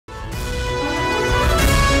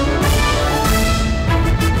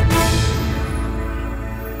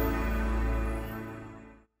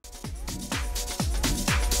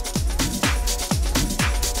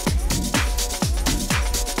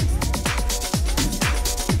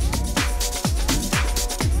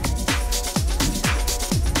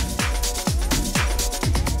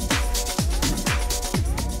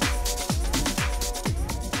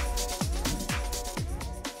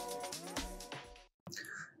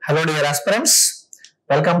Hello dear aspirants,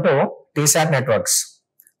 welcome to TSAT networks.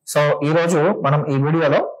 So ఈ రోజు మనం ఈ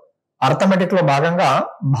వీడియోలో అర్థమెటిక్ లో భాగంగా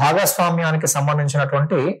భాగస్వామ్యానికి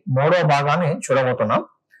సంబంధించినటువంటి మూడో భాగాన్ని చూడబోతున్నాం.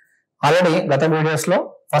 ఆల్రెడీ గత వీడియోస్ లో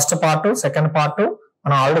ఫస్ట్ పార్ట్ సెకండ్ పార్ట్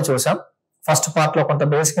మనం ఆల్రెడీ చూసాం. ఫస్ట్ పార్ట్ లో కొంత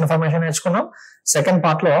బేసిక్ ఇన్ఫర్మేషన్ నేర్చుకున్నాం. సెకండ్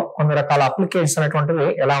పార్ట్ లో కొన్ని రకాల అప్లికేషన్స్ అనేటువంటివి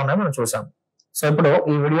ఎలా ఉన్నాయో మనం చూసాం. సో ఇప్పుడు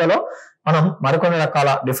ఈ వీడియోలో మనం మరికొన్ని రకాల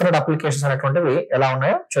డిఫరెంట్ అప్లికేషన్స్ అనేటువంటివి ఎలా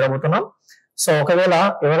ఉన్నాయో చూడబోతున్నాం. సో ఒకవేళ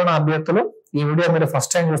ఎవరైనా అభ్యర్థులు ఈ వీడియో మీరు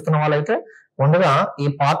ఫస్ట్ టైం చూస్తున్న వాళ్ళైతే ముందుగా ఈ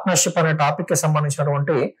పార్ట్నర్షిప్ అనే టాపిక్ కి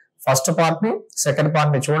సంబంధించినటువంటి ఫస్ట్ పార్ట్ ని సెకండ్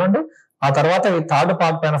పార్ట్ ని చూడండి. ఆ తర్వాత ఈ థర్డ్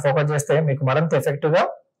పార్ట్ పైన ఫోకస్ చేస్తే మీకు మరింత ఎఫెక్టివ్ గా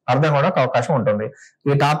అర్థం అవడానికి అవకాశం ఉంటుంది.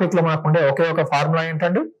 ఈ టాపిక్ లో మనకు ఉండే ఒకే ఒక ఫార్ములా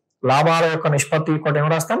ఏంటంటే లాభాల యొక్క నిష్పత్తి ఇంకోటి ఏం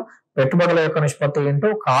రాస్తాం, పెట్టుబడుల యొక్క నిష్పత్తి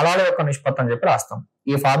ఇంటూ కాలాల యొక్క నిష్పత్తి అని చెప్పి రాస్తాం.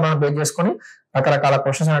 ఈ ఫార్ములాను బేస్ చేసుకుని రకరకాల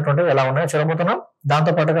క్వశ్చన్స్ అనేటువంటివి ఎలా ఉన్నాయో చూడబోతున్నాం.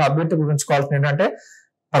 దాంతో పాటుగా అభ్యర్థి గురించుకోవాల్సింది ఏంటంటే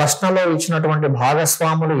ప్రశ్నలో ఇచ్చినటువంటి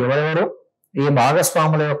భాగస్వాములు ఎవరెవరు, ఈ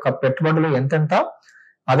భాగస్వాముల యొక్క పెట్టుబడులు ఎంతెంత,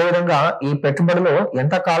 అదేవిధంగా ఈ పెట్టుబడులు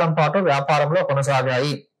ఎంత కాలం పాటు వ్యాపారంలో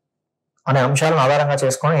కొనసాగాయి అనే అంశాలను ఆధారంగా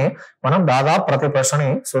చేసుకొని మనం దాదాపు ప్రతి ప్రశ్నని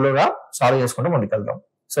సులువుగా సాల్వ్ చేసుకుంటూ ముందుకెళ్తాం.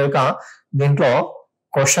 సో ఇక దీంట్లో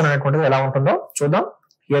క్వశ్చన్ అనేటువంటిది ఎలా ఉంటుందో చూద్దాం.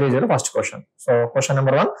 Here is your first question. So question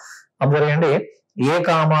number 1 observe చేయండి. ఏ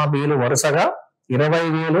కామా బీలు వరుసగా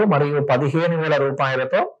 20,000 మరియు 15,000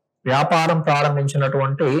 రూపాయలతో వ్యాపారం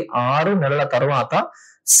ప్రారంభించినటువంటి 6 నెలల తర్వాత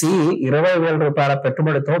సి 20,000 రూపాయల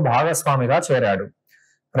పెట్టుబడితో భాగస్వామిగా చేరాడు.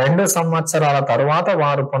 2 సంవత్సరాల తరువాత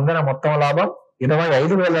వారు పొందిన మొత్తం లాభం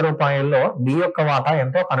 25,000 రూపాయల్లో బి యొక్క వాటా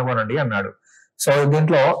ఎంతో కనుగొనండి అన్నాడు. సో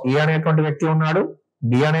దీంట్లో ఏ అనేటువంటి వ్యక్తి ఉన్నాడు,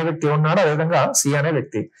 బి అనే వ్యక్తి ఉన్నాడు, అదేవిధంగా సి అనే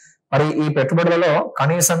వ్యక్తి. మరి ఈ పెట్టుబడులలో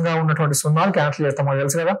కనీసంగా ఉన్నటువంటి సున్నాలు క్యాన్సిల్ చేస్తామో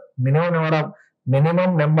తెలుసు కదా.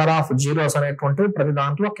 మినిమం నెంబర్ ఆఫ్ జీరోస్ అనేటువంటి ప్రతి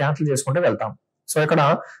దాంట్లో క్యాన్సిల్ చేసుకుంటూ వెళ్తాం. సో ఇక్కడ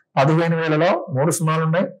 15,000లో 3 సున్నాలు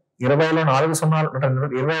ఉన్నాయి, 20,000లో 4 సున్నాలు,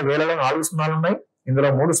 20,000లో 4 సున్నాలు ఉన్నాయి, ఇందులో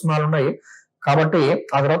 3 సున్నాలు ఉన్నాయి. కాబట్టి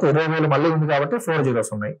ఆ తర్వాత 20,000 మళ్ళీ ఉంది కాబట్టి 4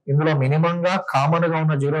 జీరోస్ ఉన్నాయి. ఇందులో మినిమం గా కామన్ గా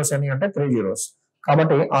ఉన్న జీరోస్ ఎన్ని అంటే 3 జీరోస్.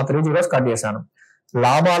 కాబట్టి ఆ 3 జీరోస్ కట్ చేశాను.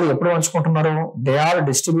 లాభాలు ఎప్పుడు పంచుకుంటున్నారు? They are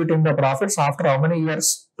distributing the profits after how many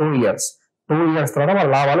years? 2 years. 2 years తర్వాత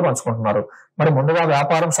వాళ్ళు లాభాలు పంచుకుంటున్నారు. మరి ముందుగా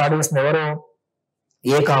వ్యాపారం స్టార్ట్ చేసింది ఎవరు?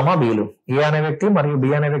 ఏ కామా బీలు. ఏ అనే వ్యక్తి మరియు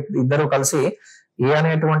బి అనే వ్యక్తి ఇద్దరు కలిసి, ఏ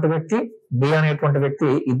అనేటువంటి వ్యక్తి బి అనేటువంటి వ్యక్తి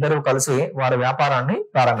ఇద్దరు కలిసి వారి వ్యాపారాన్ని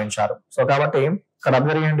ప్రారంభించారు. సో కాబట్టి ఇక్కడ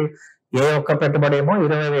అబ్జర్వ్ చేయండి. ఏ యొక్క పెట్టుబడి ఏమో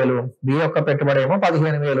 20,000, బి యొక్క పెట్టుబడి ఏమో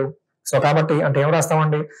 15,000. సో కాబట్టి అంటే ఏం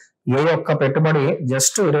రాస్తామండి, ఏ యొక్క పెట్టుబడి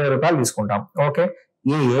జస్ట్ 20 రూపాయలు తీసుకుంటాం. ఓకే,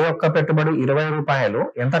 ఈ ఏ యొక్క పెట్టుబడి 20 రూపాయలు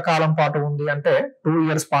ఎంత కాలం పాటు ఉంది అంటే 2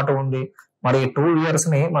 ఇయర్స్ పాటు ఉంది. మరి 2 ఇయర్స్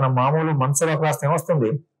ని మనం మామూలు మంత్స్ లో రాస్తే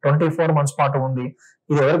ఏమొస్తుంది? 24 మంత్స్ పాటు ఉంది.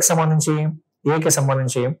 ఇది ఎవరికి సంబంధించి? ఏకి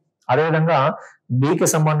సంబంధించి. అదేవిధంగా బికి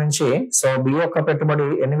సంబంధించి. సో బి యొక్క పెట్టుబడి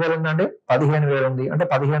ఎన్ని వేలు ఉందండి? 15,000 ఉంది. అంటే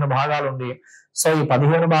 15 భాగాలు ఉంది. సో ఈ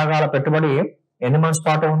 15 భాగాల పెట్టుబడి ఎన్ని మంత్స్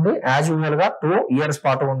పాటు ఉంది? యాజ్ యూజువల్ గా 2 ఇయర్స్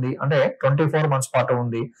పాటు ఉంది. అంటే 24 మంత్స్ పాటు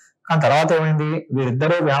ఉంది. కానీ తర్వాత ఏమైంది?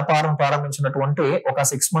 వీరిద్దరూ వ్యాపారం ప్రారంభించినటువంటి ఒక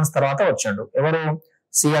 6 మంత్స్ తర్వాత వచ్చాడు. ఎవరు?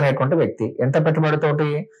 సి అనేటువంటి వ్యక్తి. ఎంత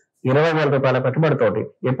పెట్టుబడితోటి? 20,000 రూపాయల పెట్టుబడితోటి.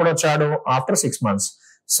 ఎప్పుడు వచ్చాడు? After 6 months.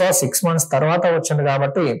 సో 6 మంత్స్ తర్వాత వచ్చింది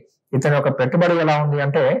కాబట్టి ఇతని యొక్క పెట్టుబడి ఎలా ఉంది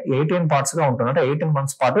అంటే 18 పార్ట్స్ గా ఉంటుంది. అంటే 18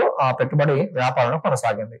 మంత్స్ పాటు ఆ పెట్టుబడి వ్యాపారం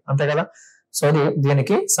కొనసాగింది. అంతే కదా. సో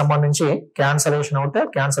దీనికి సంబంధించి క్యాన్సలేషన్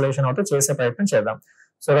అవుతే చేసే ప్రయత్నం చేద్దాం.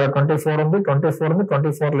 సో ఇక్కడ 24 ఉంది,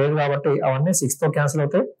 24 లేదు కాబట్టి అవన్నీ 6 తో క్యాన్సిల్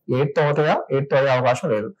అవుతాయి. 8 తో అవుతాయా? 8 తో అయ్యే అవకాశం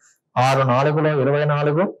లేదు. 6 4లో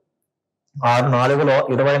 24, 6 4లో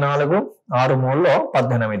 24, 6 3లో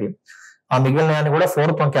 18. ఆ మిగిలిన కూడా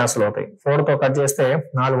 4 తో క్యాన్సిల్ అవుతాయి. 4 తో కట్ చేస్తే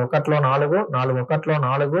 4 1లో 4, 4 1లో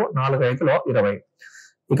 4, 4 5లో 20.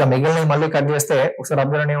 ఇక మిగిలిన మళ్ళీ కట్ చేస్తే ఒకసారి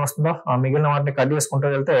అబ్జర్వ్ ఏమొస్తుందో ఆ మిగిలిన వాటిని కట్ చేసుకుంటూ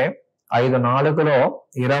వెళ్తే 5 4లో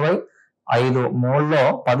 20, 5 3లో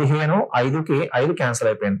 15, 5కి 5 క్యాన్సిల్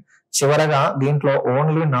అయిపోయింది. చివరగా దీంట్లో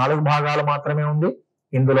ఓన్లీ 4 భాగాలు మాత్రమే ఉంది.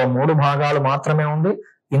 ఇందులో 3 భాగాలు మాత్రమే ఉంది.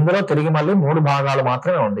 ఇందులో తిరిగి మళ్ళీ 3 భాగాలు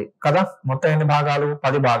మాత్రమే ఉంది కదా. మొత్తం ఎన్ని భాగాలు?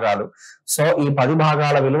 10 భాగాలు. సో ఈ 10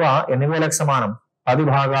 భాగాల విలువ ఎన్ని వేలకు సమానం? 10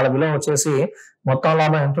 భాగాల విలువ వచ్చేసి మొత్తం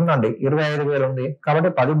లాభం ఎంత ఉందండి? 25,000 ఉంది.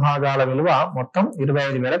 కాబట్టి 10 భాగాల విలువ మొత్తం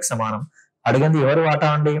 25,000కి సమానం. అడిగింది ఎవరి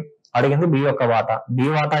వాటా అండి? అడిగింది బి యొక్క వాటా. బి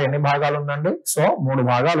వాటా ఎన్ని భాగాలు ఉందండి? సో 3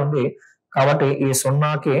 భాగాలు ఉంది. కాబట్టి ఈ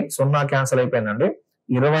 0 క్యాన్సిల్ అయిపోయిందండి.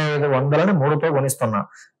 2,500ని 3తో గుణిస్తున్నా.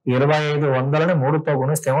 2,500ని 3తో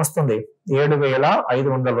గుణిస్తే ఏమొస్తుంది?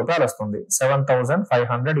 7,500 రూపాయలు వస్తుంది.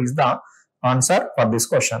 7,500 is the answer for this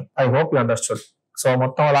question. I hope you understood. So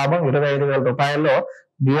మొత్తం లాభం 25,000 రూపాయల్లో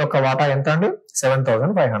బి యొక్క వాటా ఎంత అండి?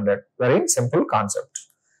 7,500. Very simple concept.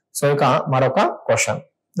 సో ఇక మరొక క్వశ్చన్.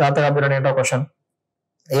 జాగ్రత్తగా ఏంటో క్వశ్చన్.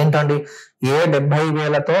 ఏంటండి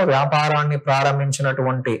A70,000తో వ్యాపారాన్ని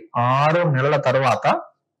ప్రారంభించినటువంటి 6 నెలల తర్వాత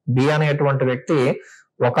బి అనేటువంటి వ్యక్తి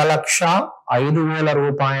 1,05,000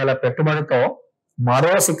 రూపాయల పెట్టుబడితో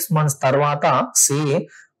మరో 6 months తర్వాత సి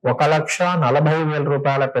 1,40,000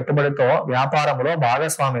 రూపాయల పెట్టుబడితో వ్యాపారంలో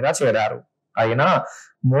భాగస్వామిగా చేరారు. అయినా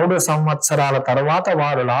 3 సంవత్సరాల తర్వాత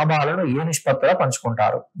వారు లాభాలను ఏ నిష్పత్తిలో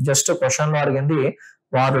పంచుకుంటారు. జస్ట్ క్వశ్చన్ లో అడిగింది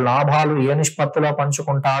వారు లాభాలు ఏ నిష్పత్తిలో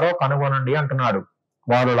పంచుకుంటారో కనుగొనండి అంటున్నాడు.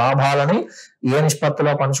 వారు లాభాలని ఏ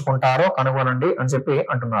నిష్పత్తిలో పంచుకుంటారో కనుగొనండి అని చెప్పి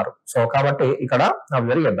అంటున్నారు. సో కాబట్టి ఇక్కడ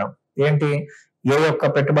అబ్జర్వ్ చేద్దాం. ఏంటి ఏ యొక్క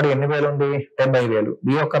పెట్టుబడి ఎన్ని వేలు ఉంది 70,000,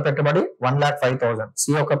 బి యొక్క పెట్టుబడి 1,05,000, సి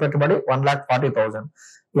యొక్క పెట్టుబడి 1,40,000.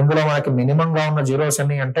 ఇందులో మనకి మినిమం గా ఉన్న జీరోస్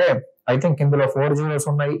ఎన్ని అంటే ఐ థింక్ ఇందులో 4 zeros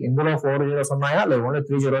ఉన్నాయి, ఇందులో 4 zeros ఉన్నాయా లేదా ఓన్లీ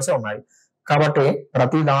 3 zeros ఉన్నాయి. కాబట్టి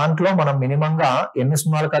ప్రతి దాంట్లో మనం మినిమం గా ఎన్ని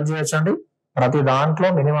సున్నాలు కట్ చేయొచ్చు అండి, ప్రతి దాంట్లో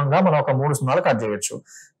మినిమం గా మనం ఒక 3 సున్నాలు కట్ చేయొచ్చు.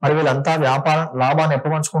 మరి వీళ్ళంతా లాభాన్ని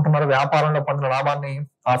ఎప్పుడు పంచుకుంటున్నారు, వ్యాపారంలో పొందిన లాభాన్ని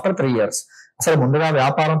ఆఫ్టర్ 3 years. అసలు ముందుగా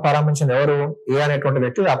వ్యాపారం ప్రారంభించింది ఎవరు, ఏ అనేటువంటి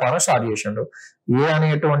వ్యక్తి వ్యాపారం స్టార్ట్ చేసిండు. ఏ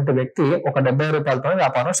అనేటువంటి వ్యక్తి ఒక 70 రూపాయలతో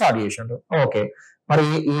వ్యాపారం స్టార్ట్ చేసిండు. ఓకే, మరి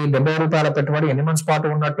ఈ 70 రూపాయల పెట్టుబడి ఎన్ని మంత్స్ పాటు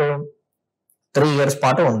ఉన్నట్టు 3 years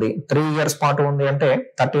పాటు ఉంది. 3 years పాటు ఉంది అంటే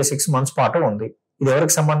 36 months పాటు ఉంది. ఇది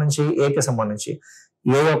ఎవరికి సంబంధించి, ఏకి సంబంధించి.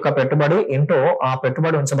 ఏ యొక్క పెట్టుబడి ఇంటూ ఆ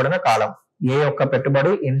పెట్టుబడి ఉంచబడిన కాలం, ఏ యొక్క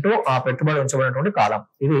పెట్టుబడి ఇంటూ ఆ పెట్టుబడి ఉంచబడినటువంటి కాలం,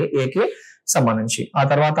 ఇది ఏకి సంబంధించి. ఆ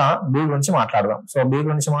తర్వాత బి గురించి మాట్లాడదాం. సో బి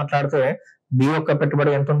గురించి మాట్లాడితే బి యొక్క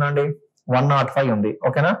పెట్టుబడి ఎంత ఉందండి 105 ఉంది.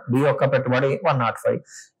 ఓకేనా, బి యొక్క పెట్టుబడి 105.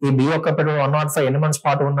 ఈ బి యొక్క పెట్టుబడి 105 ఎన్ని మంత్స్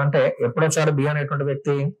పాటు ఉందంటే ఎప్పుడు వచ్చాడు బి అనేటువంటి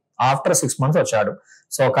వ్యక్తి ఆఫ్టర్ 6 months వచ్చాడు.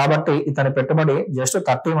 సో కాబట్టి ఇతని పెట్టుబడి జస్ట్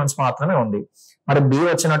 30 months మాత్రమే ఉంది. మరి బి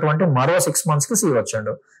వచ్చినటువంటి మరో 6 months కి సి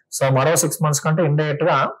వచ్చాడు. సో మరో 6 months కంటే ఇండైరెక్ట్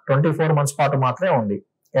గా 24 months పాటు మాత్రమే ఉంది.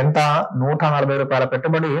 ఎంత 140 రూపాయల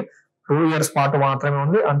పెట్టుబడి 2 years పాటు మాత్రమే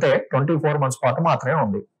ఉంది, అంటే 24 months పాటు మాత్రమే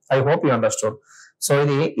ఉంది. I hope you understood. So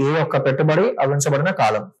ఇది ఏ యొక్క పెట్టుబడి అది ఉంచబడిన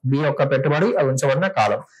కాలం, బి యొక్క పెట్టుబడి అది ఉంచబడిన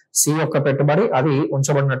కాలం, సి యొక్క పెట్టుబడి అది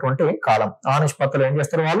ఉంచబడినటువంటి కాలం. ఆ నిష్పత్తులు ఏం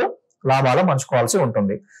చేస్తారు, వాళ్ళు లాభాలు పంచుకోవాల్సి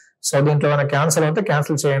ఉంటుంది. సో దీంట్లో ఏమైనా క్యాన్సిల్ అవుతే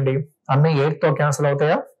క్యాన్సిల్ చేయండి. అన్ని 8 తో క్యాన్సిల్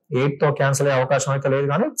అవుతాయా, 8 తో క్యాన్సిల్ అయ్యే అవకాశం అయితే లేదు,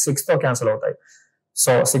 కానీ 6 తో క్యాన్సిల్ అవుతాయి.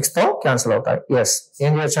 సో 6 తో క్యాన్సిల్ అవుతాయి. ఎస్,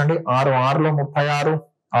 ఏం చేయొచ్చండి, 6 6లో 36,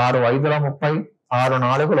 6 5లో 30, 6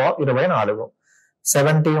 4లో 24,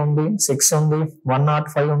 70 ఉంది, 6 ఉంది,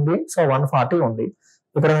 105 ఉంది, సో 140 ఉంది.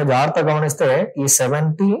 ఇక్కడ మీరు జాగ్రత్తగా గమనిస్తే ఈ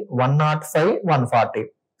 70, 105, 140,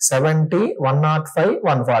 70, 105,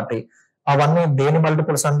 140 అవన్నీ దేని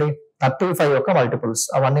మల్టిపుల్స్ అండి, 35 యొక్క మల్టిపుల్స్.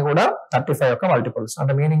 అవన్నీ కూడా 35 యొక్క మల్టిపుల్స్.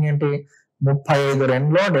 అంటే మీనింగ్ ఏంటి, 35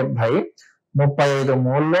 2లో 70, 35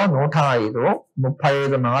 3లో 105,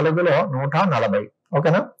 35 4లో 140.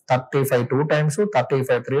 ఓకేనా, 35 2 times,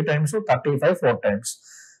 35 3 times, 35 4 times.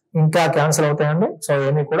 ఇంకా క్యాన్సిల్ అవుతాయండి. సో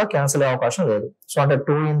ఏమీ కూడా క్యాన్సిల్ అయ్యే అవకాశం లేదు. సో అంటే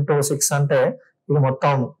 2 into 6 అంటే ఇది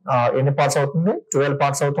మొత్తం ఎన్ని పార్ట్స్ అవుతుంది, 12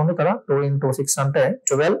 parts అవుతుంది కదా. 2 into 6 అంటే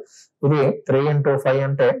 12, ఇది 3 into 5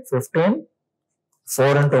 అంటే 15,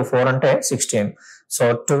 4 into 4 అంటే 16. సో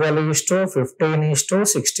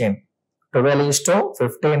 12:15:16,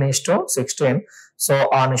 12:15:16. సో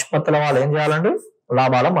ఆ నిష్పత్తుల వాళ్ళు ఏం చేయాలండి,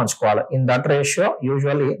 లాభాలను పంచుకోవాలి. In that ratio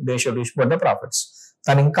usually they should distribute the profits.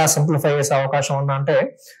 దాన్ని ఇంకా సింప్లిఫై చేసే అవకాశం ఉందంటే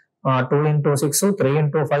 2 into 6, 3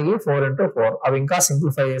 into 5, 4 into 4 అవి ఇంకా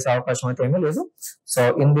సింప్లిఫై చేసే అవకాశం అయితే ఏమీ లేదు. So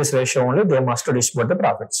in this ratio only they must distribute the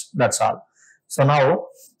profits, that's all. So now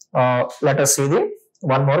let us see the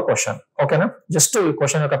one more question. ఓకేనా, జస్ట్ ఈ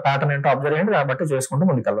క్వశ్చన్ యొక్క ప్యాటర్న్ ఏంటో అబ్జర్వ్ చేయండి, దాన్ని బట్టి చేసుకుంటూ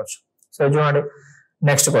ముందుకెళ్ళవచ్చు. సో చూడండి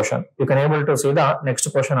next question, you can able to see the next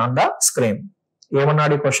question on the screen.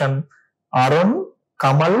 ఏమన్నాడు ఈ క్వశ్చన్, అరుణ్,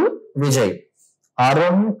 కమల్, విజయ్.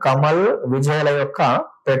 అరుణ్, కమల్, విజయ్ల యొక్క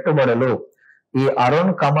పెట్టుబడులు. ఈ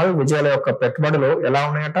అరుణ్, కమల్, విజయ్ల యొక్క పెట్టుబడులు ఎలా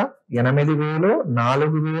ఉన్నాయట, 8,000,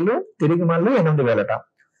 4,000, తిరిగి మళ్ళీ 8,000.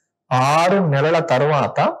 6 నెలల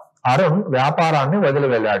తరువాత అరుణ్ వ్యాపారాన్ని వదిలి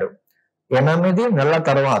వెళ్ళాడు. 8 నెలల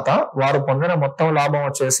తరువాత వారు పొందిన మొత్తం లాభం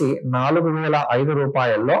వచ్చేసి 4,005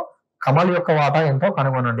 రూపాయల్లో కమల్ యొక్క వాటా ఎంతో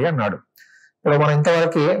కనుగొనండి అన్నాడు. ఇప్పుడు మనం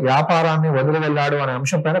ఇంతవరకు వ్యాపారాన్ని వదిలి వెళ్ళాడు అనే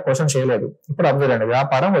అంశం పైన క్వశ్చన్ చేయలేదు. ఇప్పుడు అబ్జర్వ్ చేయండి,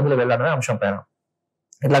 వ్యాపారం వదిలి వెళ్ళాడు అనే అంశం పైన.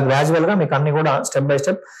 ఇట్లా గ్రాడ్యువల్ గా మీకు అన్ని కూడా step by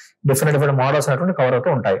step different models అనేటువంటి కవర్ అవుతూ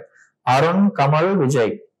ఉంటాయి. అరుణ్, కమల్,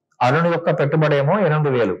 విజయ్. అరుణ్ యొక్క పెట్టుబడి ఏమో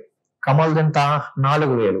 8,000, కమల్ ఎంత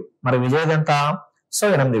 4,000, మరి విజయ్ ఎంత, సో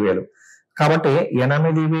 8,000. కాబట్టి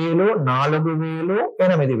 8,000, 4,000,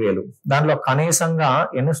 8,000. దాంట్లో కనీసంగా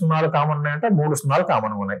ఎన్ని సున్నాలు కామన్ ఉన్నాయంటే 3 సున్నాలు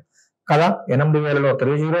కామన్ ఉన్నాయి కదా. 8,000లో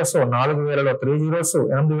 3 zeros, 4,000లో 3 zeros,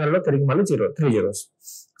 8,000లో తిరిగి మళ్ళీ 3 zeros.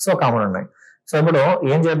 సో కామన్ ఉన్నాయి. సో ఇప్పుడు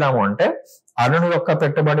ఏం చేద్దాము అంటే అరుణ్ యొక్క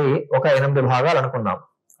పెట్టుబడి ఒక 8 భాగాలు అనుకుందాం.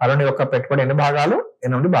 అరుణ్ యొక్క పెట్టుబడి ఎన్ని భాగాలు,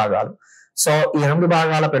 8 భాగాలు. సో ఈ 8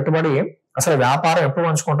 భాగాల పెట్టుబడి అసలు వ్యాపారం ఎప్పుడు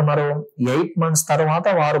పంచుకుంటున్నారు? 8 months తర్వాత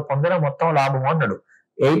వారు పొందిన మొత్తం లాభం అన్నాడు.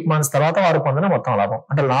 8 months తర్వాత వారు పొందిన మొత్తం లాభం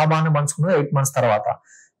అంటే లాభాన్ని పంచుకున్నది 8 months తర్వాత.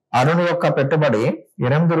 అరుణ్ యొక్క పెట్టుబడి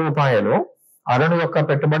 ₹8. అరుణ్ యొక్క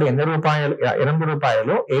పెట్టుబడి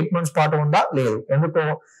 ₹8. 8 months పాటు ఉందా? లేదు. ఎందుకు?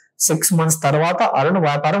 6 months తర్వాత అరుణ్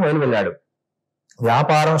వ్యాపారం వెళ్ళాడు.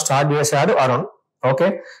 వ్యాపారం స్టార్ట్ చేశాడు అరుణ్. ఓకే,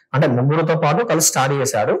 అంటే ముగ్గురుతో పాటు కలిసి స్టార్ట్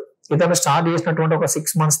చేశాడు. ఇతను స్టార్ట్ చేసినటువంటి ఒక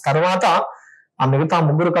 6 months తర్వాత ఆ మిగతా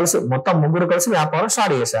మొత్తం ముగ్గురు కలిసి వ్యాపారం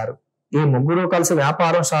స్టార్ట్ చేశారు. ఈ ముగ్గురు కలిసి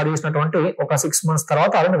వ్యాపారం స్టార్ట్ చేసినటువంటి ఒక 6 months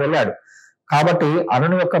తర్వాత అరుణ్ వెళ్ళాడు. కాబట్టి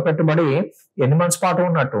అరుణ్ యొక్క పెట్టుబడి ఎన్ని మంత్స్ పాటు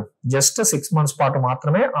ఉన్నట్టు? జస్ట్ 6 months పాటు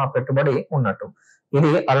మాత్రమే ఆ పెట్టుబడి ఉన్నట్టు.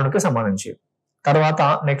 ఇది అరుణ్కి సంబంధించి. తర్వాత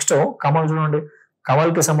నెక్స్ట్ కమల్ చూడండి.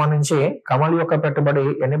 కమల్ కి సంబంధించి కమల్ యొక్క పెట్టుబడి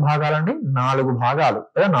ఎన్ని భాగాలండి? 4 భాగాలు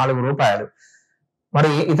లేదా ₹4.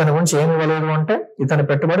 మరి ఇతని గురించి ఏమి ఇవ్వలేదు అంటే ఇతని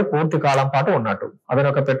పెట్టుబడి పూర్తి కాలం పాటు ఉన్నట్టు. అతని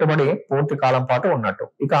యొక్క పెట్టుబడి పూర్తి కాలం పాటు ఉన్నట్టు.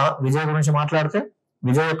 ఇక విజయ్ గురించి మాట్లాడితే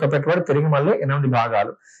విజయ్ యొక్క పెట్టుబడి తిరిగి మళ్ళీ 8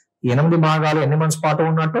 భాగాలు. 8 భాగాలు ఎన్ని మంత్స్ పాటు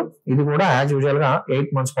ఉన్నట్టు? ఇది కూడా యాజ్ యూజువల్ గా 8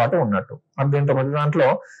 months పాటు ఉన్నట్టు. మరి దీంట్లో మొదటి దాంట్లో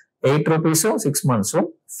 ₹8 6 months,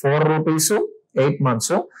 ₹4 8 months,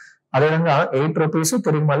 అదేవిధంగా ₹8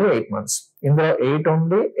 తిరిగి మళ్ళీ 8 months. ఇందులో 8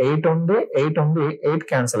 ఉంది, 8 ఉంది, 8 ఉంది, 8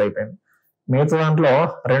 క్యాన్సిల్ అయిపోయింది. మిగతా దాంట్లో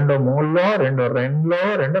 2 3లో, 2 2లో,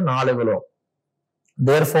 2 4లో.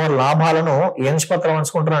 దేర్ఫోర్ లాభాలను ఏ నిష్పత్తిలో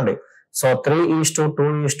పంచుకుంటారండి? సో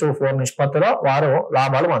 3:2:4 నిష్పత్తిలో వారు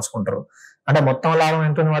లాభాలు పంచుకుంటారు. అంటే మొత్తం లాభం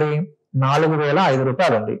ఎంత ఉంది? మరి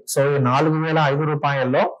 ₹4,005 ఉంది. సో ఈ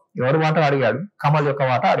 ₹4,005లో ఎవరి వాటా అడిగాడు? కమల్ యొక్క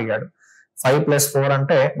వాటా అడిగాడు. 5 + 4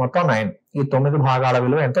 అంటే మొత్తం 9. ఈ 9 భాగాల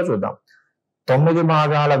విలువ ఎంతో చూద్దాం. 9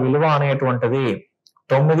 భాగాల విలువ అనేటువంటిది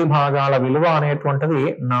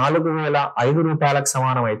 ₹4,005కి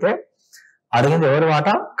సమానం అయితే అడిగింది ఎవరి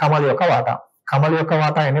వాటా? కమల్ యొక్క వాటా. కమల్ యొక్క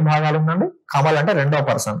వాటా ఎన్ని భాగాలు ఉందండి? కమల్ అంటే రెండవ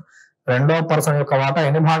పర్సన్ యొక్క వాటా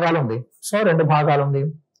ఎన్ని భాగాలు ఉంది? సో 2 భాగాలు ఉంది.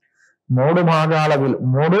 3 భాగాల విలువ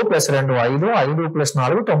 3 + 2 5, 5 +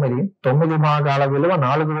 4 9. 9 భాగాల విలువ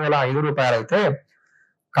 ₹4,005 అయితే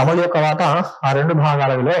కమల్ యొక్క వాటా ఆ 2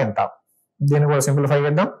 భాగాల విలువ ఎంత? దీన్ని కూడా సింప్లిఫై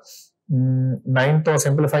చేద్దాం. 9తో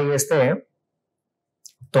సింప్లిఫై చేస్తే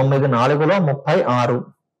 9 4లో 36.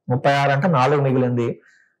 36 అంటే 4 మిగిలింది.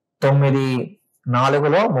 9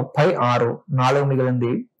 4లో 36, 4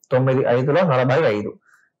 మిగిలింది. 9 5లో 45.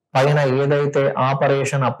 పైన ఏదైతే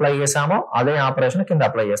ఆపరేషన్ అప్లై చేశామో అదే ఆపరేషన్ కింద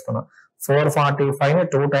అప్లై చేస్తున్నాం. 445ని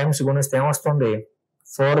 2 times గుణిస్తే ఏమొస్తుంది?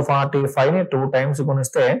 445ని 2 times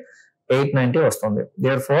గుణిస్తే 890 వస్తుంది.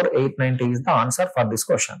 Therefore 890 is the answer for this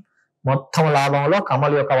question. మొత్తం లాభంలో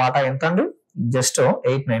కమల్ యొక్క వాటా ఎంత అండి? Just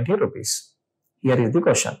 ₹890. Here is the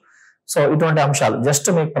question. So ఇటువంటి అంశాలు జస్ట్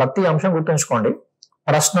మీకు ప్రతి అంశం గుర్తుంచుకోండి.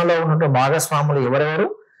 ప్రశ్నలో ఉన్నటువంటి భాగస్వాములు ఎవరెవరు,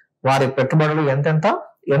 వారి పెట్టుబడులు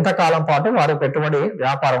ఎంత కాలం పాటు వారి పెట్టుబడి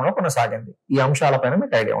వ్యాపారంలో కొనసాగింది, ఈ అంశాలపైన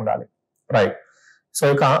మీకు ఐడియా ఉండాలి. రైట్. సో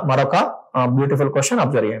ఇక మరొక బ్యూటిఫుల్ క్వశ్చన్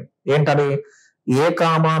అబ్జర్వ్ చేయండి. ఏంటది? A,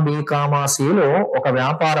 B, Cలు ఒక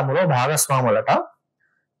వ్యాపారంలో భాగస్వాములట.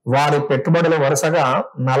 వారి పెట్టుబడులు వరుసగా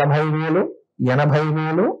 40,000,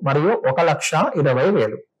 80,000 మరియు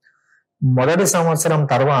 1,20,000. మొదటి సంవత్సరం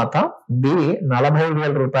తర్వాత B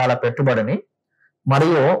 ₹40,000 పెట్టుబడిని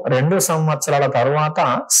మరియు 2 సంవత్సరాల తర్వాత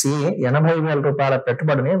C ₹80,000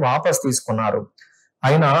 పెట్టుబడిని వాపస్ తీసుకున్నారు.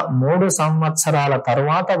 అయినా 3 సంవత్సరాల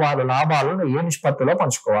తర్వాత వారు లాభాలను ఏ నిష్పత్తిలో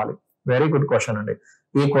పంచుకోవాలి? వెరీ గుడ్ క్వశ్చన్ అండి.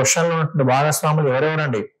 ఈ క్వశ్చన్ లో ఉన్నటువంటి భాగస్వాములు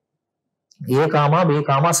ఎవరెవరండి? A, B,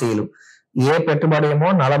 Cలు. ఏ పెట్టుబడి ఏమో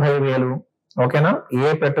 40,000. ఓకేనా? ఏ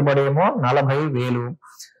పెట్టుబడి ఏమో 40,000.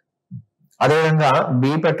 అదేవిధంగా B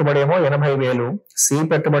పెట్టుబడి ఏమో 80,000, C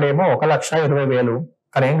పెట్టుబడి ఏమో 1,20,000.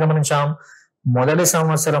 కానీ ఏం గమనించాం? మొదటి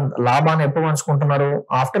సంవత్సరం లాభాన్ని ఎప్పుడు పంచుకుంటున్నారు?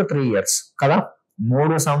 ఆఫ్టర్ 3 years కదా.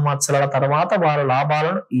 3 సంవత్సరాల తర్వాత వారు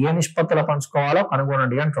లాభాలను ఏ నిష్పత్తిలో పంచుకోవాలో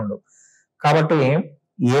కనుగొనండి అంటుండు. కాబట్టి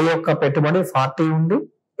ఏ యొక్క పెట్టుబడి 40 ఉంది,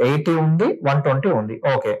 80 ఉంది, 120 ఉంది.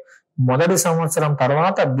 ఓకే. మొదటి సంవత్సరం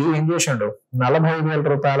తర్వాత B ఏం చేసిండు?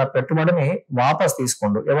 ₹40,000 పెట్టుబడిని వాపస్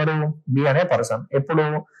తీసుకుండు. ఎవరు? B అనే పర్సన్. ఎప్పుడు?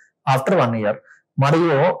 After 1 year.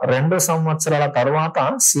 మరియు 2 సంవత్సరాల తర్వాత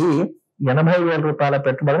C ₹80,000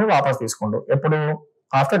 పెట్టుబడిని వాపస్ తీసుకుండు. ఎప్పుడు?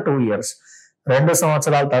 After 2 years. 2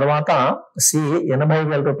 సంవత్సరాల తర్వాత C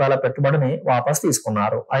 ₹80,000 పెట్టుబడిని వాపస్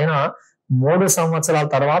తీసుకున్నారు. అయినా 3 సంవత్సరాల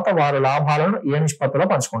తర్వాత వారు లాభాలను ఏ నిష్పత్తిలో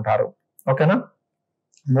పంచుకుంటారు? ఓకేనా?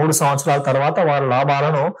 3 సంవత్సరాల తర్వాత వారు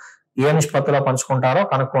లాభాలను ఏ నిష్పత్తిలో పంచుకుంటారో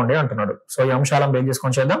కనుక్కోండి అంటున్నాడు. సో ఈ అంశాలను బేస్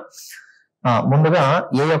చేసుకొని చేద్దాం. ముందుగా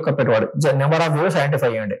ఏ యొక్క పెట్టుబడి నెంబర్ ఆఫ్ జీరోస్ ఐడెంటిఫై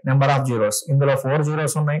చేయండి. నెంబర్ ఆఫ్ జీరోస్ ఇందులో 4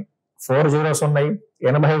 zeros ఉన్నాయి, 4 zeros ఉన్నాయి.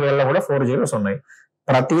 80,000లో కూడా 4 zeros ఉన్నాయి.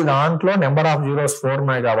 ప్రతి దాంట్లో నెంబర్ ఆఫ్ జీరోస్ 4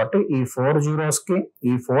 ఉన్నాయి కాబట్టి ఈ 4 zeros కి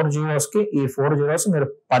ఈ 4 zeros కి ఈ 4 zeros మీరు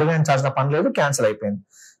పరిగణించాల్సిన పని లేదు, క్యాన్సిల్ అయిపోయింది.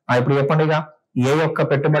 ఇప్పుడు చెప్పండి, ఇక ఏ యొక్క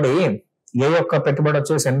పెట్టుబడి ఏ యొక్క పెట్టుబడి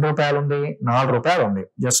వచ్చేసి ఎన్ని రూపాయలు ఉంది, 4 రూపాయలు ఉంది.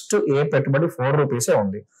 జస్ట్ ఏ పెట్టుబడి 4 రూపీసే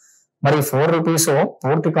ఉంది. మరి 4 రూపీస్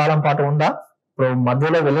పూర్తి కాలం పాటు ఉందా? ఇప్పుడు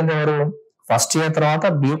మధ్యలో వెళ్ళింది ఎవరు? ఫస్ట్ ఇయర్ తర్వాత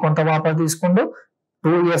బి కొంత వాపసు తీసుకుంటూ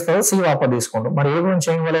 2 ఇయర్స్ తర్వాత సి వాపసు తీసుకుంటూ, మరి ఏ గురించి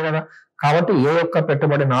ఏం ఇవ్వలే కదా. కాబట్టి ఏ యొక్క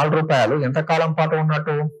పెట్టుబడి 4 రూపాయలు ఎంత కాలం పాటు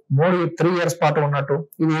ఉన్నట్టు? 3 ఇయర్స్ పాటు ఉన్నట్టు.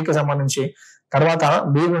 ఇది ఏకి సంబంధించి. తర్వాత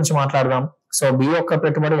బి గురించి మాట్లాడదాం. సో బి యొక్క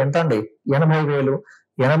పెట్టుబడి ఎంత అండి? 80,000.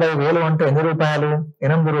 80,000 అంటే ఎన్ని రూపాయలు?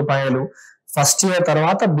 8 రూపాయలు. ఫస్ట్ ఇయర్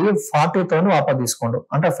తర్వాత బి 40,000 వాపసు తీసుకోండు.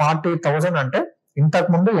 అంటే 40,000 అంటే ఇంతకు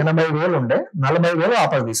ముందు 80,000 ఉండే 40,000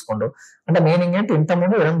 వాపసు తీసుకోండు. అంటే మీనింగ్ ఏంటి? ఇంత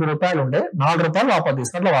ముందు 8 రూపాయలు ఉండే 4 రూపాయలు వాపసు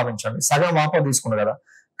తీసుకున్నట్లు భావించండి. సగం వాపసు తీసుకుండు కదా.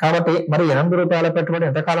 కాబట్టి మరి 8 రూపాయల పెట్టుబడి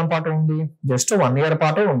ఎంతకాలం పాటు ఉంది? జస్ట్ 1 ఇయర్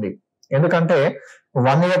పాటే ఉంది. ఎందుకంటే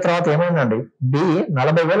 1 ఇయర్ తర్వాత ఏమైందండి? బి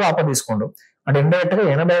 40,000 వాపసు తీసుకోండు. అంటే ఇండైరెక్ట్ గా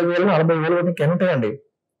 80,000 40,000 పోతే ఎన్ని ఉంటాయండి?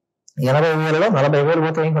 80,000లో 40,000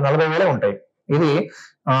 పోతే ఇంకా 40,000 ఉంటాయి. ఇది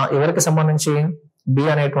ఎవరికి సంబంధించి? బి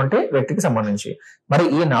అనేటువంటి వ్యక్తికి సంబంధించి. మరి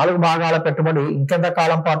ఈ 4 భాగాల పెట్టుబడి ఇంకెంత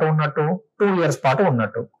కాలం పాటు ఉన్నట్టు? 2 ఇయర్స్ పాటు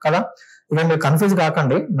ఉన్నట్టు కదా. ఇక మీరు కన్ఫ్యూజ్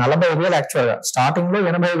కాకండి. 40,000 యాక్చువల్ గా స్టార్టింగ్ లో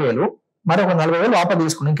 80,000, మరి ఒక 40,000 వాపసు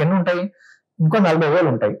తీసుకుని ఇంకెన్ని ఉంటాయి? ఇంకో 40,000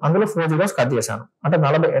 ఉంటాయి. అందులో 4 జీరోస్ కట్ చేశాను. అంటే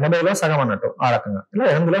 80లో సగం అన్నట్టు. ఆ రకంగా ఇలా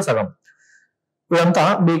 8లో సగం. ఇదంతా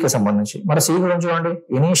బికి సంబంధించి. మరి సి గురించి చూడండి.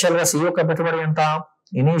 ఇనీషియల్ గా సి యొక్క పెట్టుబడి ఎంత?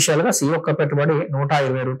 ఇనీషియల్ గా సి యొక్క పెట్టుబడి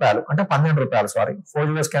 120 రూపాయలు, అంటే 12 రూపాయలు. సారీ, 4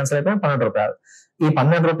 జీరోస్ క్యాన్సిల్ అయిపోయి 12 రూపాయలు. ఈ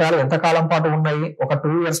 12 రూపాయలు ఎంత కాలం పాటు ఉన్నాయి? ఒక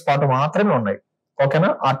 2 ఇయర్స్ పాటు మాత్రమే ఉన్నాయి. ఓకేనా.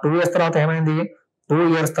 ఆ 2 ఇయర్స్ తర్వాత ఏమైంది? 2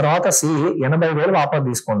 ఇయర్స్ తర్వాత సి 80,000 వాపసు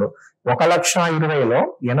తీసుకోండు. 1,20,000లో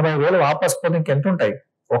 80,000 వాపసు పోతే ఇంకెంత ఉంటాయి?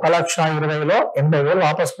 1,20,000లో 80,000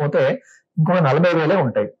 వాపసు పోతే ఇంకొక 40,000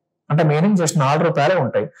 ఉంటాయి. అంటే మీనింగ్ జస్ట్ 4 రూపాయలే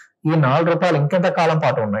ఉంటాయి. ఈ 4 రూపాయలు ఇంకెంత కాలం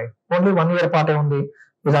పాటు ఉన్నాయి? ఓన్లీ 1 ఇయర్ పాటే ఉంది.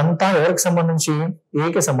 ఇదంతా ఎవరికి సంబంధించి?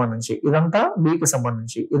 ఏకి సంబంధించి. ఇదంతా బికి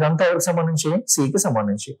సంబంధించి. ఇదంతా ఎవరికి సంబంధించి? సికి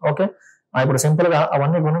సంబంధించి. ఓకే. ఇప్పుడు సింపుల్ గా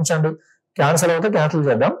అవన్నీ గుణించండి. క్యాన్సిల్ అయితే క్యాన్సిల్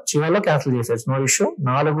చేద్దాం. చివరిలో క్యాన్సిల్ చేసేసి నో ఇష్యూ.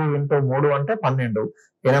 4 × 3 అంటే 12.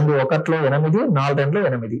 8 1లో 8, 4 2లో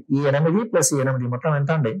 8. ఈ 8 ప్లస్ 8 మొత్తం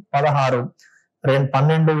ఎంత అండి? 16.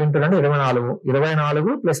 12 × 2 24.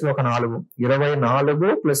 24 ప్లస్ 1 4.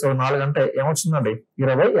 24 ప్లస్ 4 అంటే ఏమొచ్చిందండి?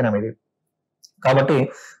 28. కాబట్టి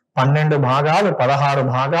 12 భాగాలు 16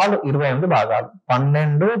 భాగాలు 28 భాగాలు.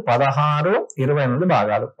 12, 16, 28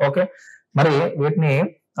 భాగాలు. ఓకే. మరి వీటిని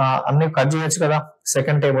అన్ని కట్ చేయొచ్చు కదా.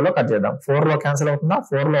 సెకండ్ టేబుల్ లో కట్ చేద్దాం. 4 లో క్యాన్సిల్ అవుతుందా?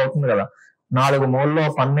 4 లో అవుతుంది కదా. 4 3లో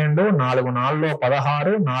 12, 4 4లో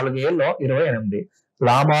 16, 4 7లో 28.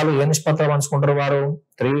 లాభాలు ఏ నిష్పత్తులు పంచుకుంటారు వారు?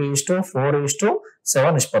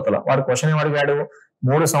 3:4:7 నిష్పత్తుల. వాడు క్వశ్చన్ ఏం అడిగాడు?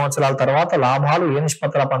 3 సంవత్సరాల తర్వాత లాభాలు ఏ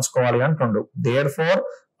నిష్పత్తుల పంచుకోవాలి అంటుండు. Therefore,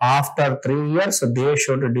 after 3 years, they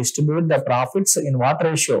should distribute the profits in what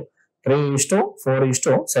ratio?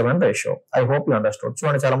 3:4:7 ratio. I hope you understood.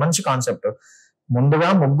 చూడండి, చాలా మంచి కాన్సెప్ట్. ముందుగా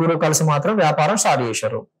ముగ్గురు కలిసి మాత్రం వ్యాపారం స్టార్ట్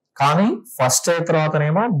చేశారు. కానీ ఫస్ట్ ఇయర్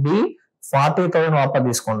తర్వాతనేమో బి 40,000 వాపసు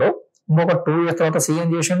తీసుకోండు. ఇంకొక 2 ఇయర్స్ తర్వాత సి ఏం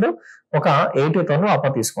చేసిండు? ఒక 80,000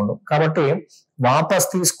 వాపసు తీసుకోండు. కాబట్టి వాపసు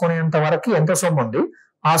తీసుకునేంత వరకు ఎంత సొమ్ము ఉంది?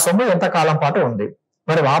 ఆ సొమ్ము ఎంత కాలం పాటు ఉంది?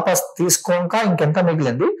 మరి వాపసు తీసుకోక ఇంకెంత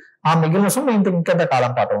మిగిలింది? ఆ మిగిలిన సొమ్ము ఇంకెంత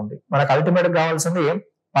కాలం పాటు ఉంది? మనకు అల్టిమేట్ కావాల్సింది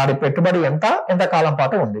వారి పెట్టుబడి ఎంత కాలం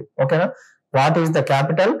పాటు ఉంది. ఓకేనా. What is the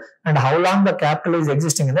capital and how long the capital is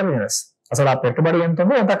existing in the business. అసలు ఆ పెట్టుబడి ఎంత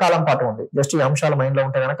ఉంది, ఎంత కాలం పాటు ఉంది. జస్ట్ ఈ అంశాలు మైండ్ లో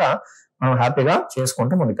ఉంటే కనుక మనం హ్యాపీగా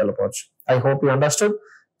చేసుకుంటూ ముందుకెళ్ళిపోవచ్చు. I hope you understood.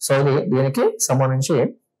 So దీనికి సంబంధించి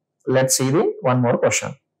let's see the one more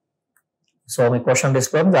question. So me question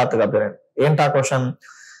display జాగ్రత్తగా అభ్యర్థి. ఏంటా క్వశ్చన్?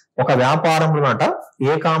 ఒక వ్యాపారంలోనట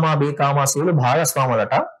ఏ కామా బి కామా సిలు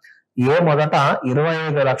భాగస్వాములట. ఏ మొదట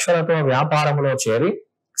 25 లక్షలతో వ్యాపారంలో చేరి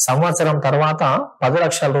సంవత్సరం తర్వాత 10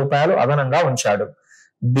 లక్షల రూపాయలు అదనంగా ఉంచాడు.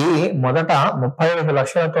 బి మొదట 35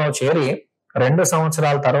 లక్షలతో చేరి 2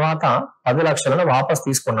 సంవత్సరాల తర్వాత 10 లక్షలను వాపసు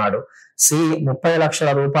తీసుకున్నాడు. సి 30 లక్షల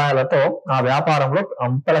రూపాయలతో ఆ వ్యాపారంలో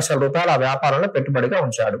 30 లక్షల రూపాయలు ఆ వ్యాపారంలో పెట్టుబడిగా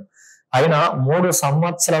ఉంచాడు. అయినా 3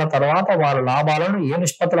 సంవత్సరాల తర్వాత వాళ్ళ లాభాలను ఏ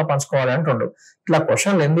నిష్పత్తిలో పంచుకోవాలి అంటుండు. ఇట్లా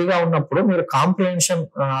క్వశ్చన్ లెందీగా ఉన్నప్పుడు మీరు కాంప్రిహెన్షన్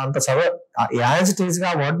అంత యాజ్ ఇట్ ఈస్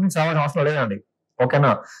గా వర్డ్ ని చదవాల్సిన అవసరం లేదండి.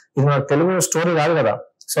 ఓకేనా. ఇది మన తెలుగు స్టోరీ కాదు కదా.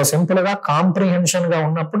 సో సింపుల్ గా కాంప్రిహెన్షన్ గా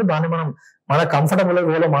ఉన్నప్పుడు దాన్ని మనం మన కంఫర్టబుల్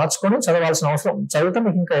వేలో మార్చుకొని చదవాల్సిన అవసరం. చదివితే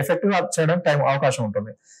మీకు ఇంకా ఎఫెక్టివ్ గా చేయడానికి టైం అవకాశం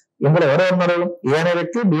ఉంటుంది. ఇందులో ఎవరెవరు ఉన్నారు? ఏ అనే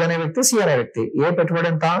వ్యక్తి, బి అనే వ్యక్తి, సి అనే వ్యక్తి. ఏ పెట్టుబడి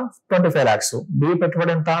ఎంత? 25 lakhs. బి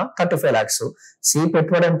పెట్టుబడి ఎంత? 35 lakhs. సి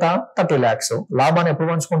పెట్టుబడి ఎంత? 30 lakhs. లాభాన్ని ఎప్పుడు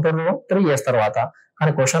పంచుకుంటారు? 3 years తర్వాత.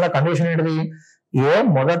 కానీ క్వశ్చన్ లో కండిషన్ ఏంటిది? ఏ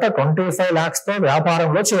మొదట 25 lakhs తో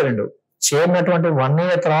వ్యాపారంలో చేరిండు. చేరినటువంటి 1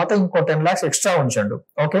 year తర్వాత ఇంకో 10 lakhs ఎక్స్ట్రా ఉంచండు.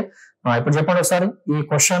 ఓకే. ఇప్పుడు చెప్పండి ఒకసారి, ఈ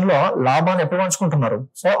క్వశ్చన్ లో లాభాన్ని ఎప్పుడు పంచుకుంటున్నారు?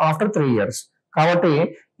 So after 3 years. కాబట్టి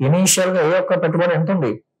ఇనీషియల్ గా ఏ యొక్క పెట్టుబడి ఎంత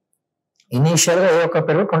ఉంది? ఇనీషియల్ గా ఏ యొక్క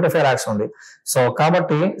పెట్టుబడి 25 lakhs ఉంది. సో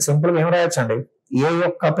కాబట్టి సింపుల్ గా ఏం రాయొచ్చండి, ఏ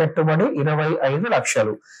యొక్క పెట్టుబడి 25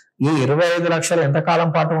 లక్షలు. ఈ 25 లక్షలు ఎంత కాలం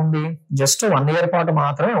పాటు ఉంది, జస్ట్ 1 year పాటు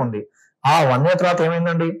మాత్రమే ఉంది. ఆ 1 year తర్వాత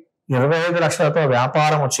ఏమైందండి, 25 లక్షలతో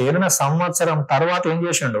వ్యాపారం చేరిన సంవత్సరం తర్వాత ఏం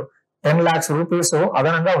చేసిండు, 10 lakhs rupees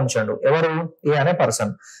అదనంగా ఉంచాడు. ఎవరు, ఏ అనే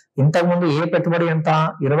పర్సన్. ఇంతకుముందు ఏ పెట్టుబడి ఎంత,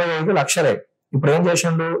 25 లక్షలే. ఇప్పుడు ఏం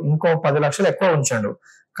చేసిండు, ఇంకో 10 లక్షలు ఎక్కువ ఉంచాడు.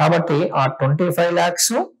 కాబట్టి ఆ 25 lakhs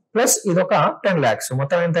ప్లస్ ఇదొక 10 lakhs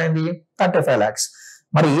మొత్తం ఎంత అయింది, 35 lakhs.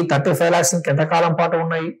 మరి ఈ 35 lakhs ఇంకెంతకాలం పాటు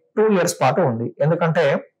ఉన్నాయి, 2 years పాటు ఉంది. ఎందుకంటే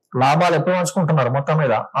లాభాలు ఎప్పుడు పంచుకుంటున్నారు మొత్తం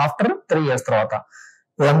మీద, ఆఫ్టర్ 3 years తర్వాత.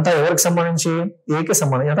 ఇదంతా ఎవరికి సంబంధించి, ఏకి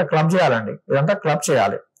సంబంధించి. ఇదంతా క్లబ్ చేయాలండి, ఇదంతా క్లబ్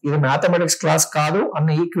చేయాలి. ఇది మ్యాథమెటిక్స్ క్లాస్ కాదు,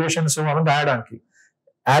 అన్ని ఈక్వేషన్స్ మనం రాయడానికి.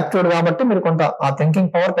 యాప్ట్యూడ్ కాబట్టి మీరు కొంత ఆ థింకింగ్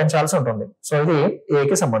పవర్ పెంచాల్సి ఉంటుంది. సో ఇది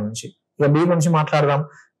ఏకి సంబంధించి. ఇక బి గురించి మాట్లాడదాం.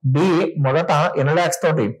 బి మొదట 8 lakhs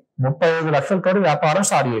తోటి 35 లక్షలతోటి వ్యాపారం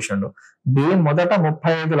స్టార్ట్ చేసిండు. బి మొదట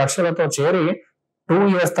 35 లక్షలతో చేరి 2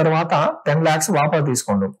 years తర్వాత 10 lakhs వాపసు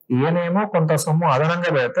తీసుకుండు. ఈయనేమో కొంత సొమ్ము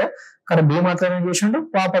అదనంగా పెడితే, కానీ బి మాత్రం ఏం చేసిండు,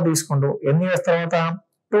 వాపసు తీసుకుండు. ఎన్ని ఇయర్స్ తర్వాత,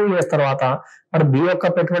 2 years తర్వాత. మరి బి యొక్క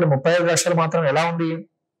పెట్టుబడి 35 లక్షలు మాత్రం ఎలా ఉంది,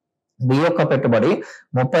 బి యొక్క పెట్టుబడి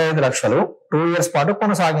 35 లక్షలు 2 years పాటు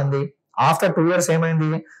కొనసాగింది. ఆఫ్టర్ 2 years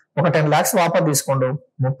ఏమైంది, ఒక 10 lakhs వాపసు తీసుకుండు.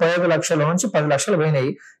 35 లక్షల నుంచి 10 లక్షలు పోయినాయి.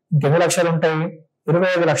 ఇంకెన్ని లక్షలు ఉంటాయి,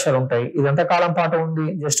 25 లక్షలు ఉంటాయి. ఇది ఎంత కాలం పాటు ఉంది,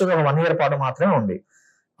 జస్ట్ ఒక 1 year పాటు మాత్రమే ఉంది.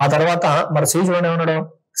 ఆ తర్వాత మరి సి చూడండి ఏమన్నాడు,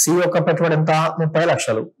 సి యొక్క పెట్టుబడి ఎంత, 30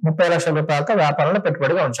 లక్షలు. 30 లక్షల రూపాయలతో వ్యాపారంలో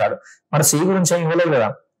పెట్టుబడిగా ఉంచాడు. మరి సి గురించి ఏమి ఇవ్వలేదు కదా,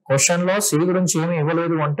 క్వశ్చన్ లో సి గురించి ఏమి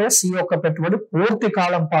ఇవ్వలేదు అంటే సి యొక్క పెట్టుబడి పూర్తి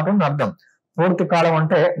కాలం పాటు ఉంది అర్థం. పూర్తి కాలం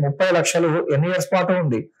అంటే 30 లక్షలు ఎన్ని ఇయర్స్ పాటు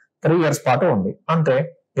ఉంది, 3 years పాటు ఉంది అంతే.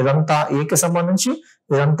 ఇదంతా ఏకి సంబంధించి,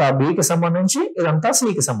 ఇదంతా బికి సంబంధించి, ఇదంతా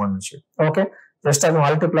సికి సంబంధించి. ఓకే, జస్ట్ అది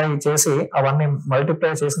మల్టిప్లై చేసి అవన్నీ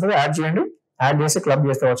మల్టిప్లై చేసి యాడ్ చేయండి. యాడ్ చేసి క్లబ్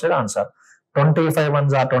చేస్తే వచ్చేది answer. 25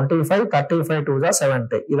 1s are 25, 35 2s are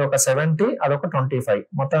 70. ఇది ఒక 70, అదొక 25.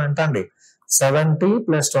 మొత్తం ఎంత అండి, 70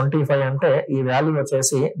 + 25 అంటే ఈ వాల్యూ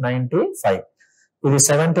వచ్చేసి 95. ఇది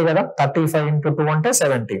 70 కదా, 35 × 2 అంటే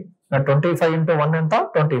 70. 25 × 1 ఎంత,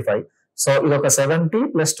 25. సో ఇది ఒక 70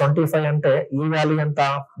 + 25 అంటే ఈ వాల్యూ ఎంత,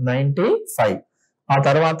 95. ఆ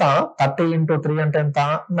తర్వాత 30 × 3 అంటే ఎంత,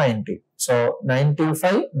 90. So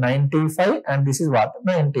 95, 95 and this is what,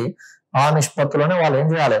 90. ఆ నిష్పత్తిలోనే వాళ్ళు ఏం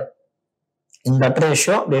చేయాలి, in that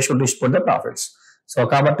ratio they should distribute the profits. So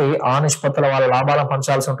కాబట్టి ఆ నిష్పత్తుల వాళ్ళ లాభాలను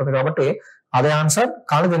పంచాల్సి ఉంటుంది. కాబట్టి అదే ఆన్సర్.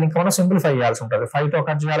 కానీ దీనికి మనం సింప్లిఫై చేయాల్సి ఉంటుంది. 5 తో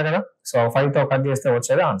కట్ చేయాలి కదా. సో 5 తో కట్ చేస్తే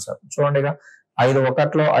వచ్చేది ఆన్సర్. చూడండి, ఇక 5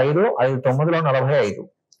 1లో 5, 5 9లో 45.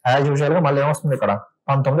 యాజ్ యూజువల్ గా మళ్ళీ ఏమొస్తుంది ఇక్కడ,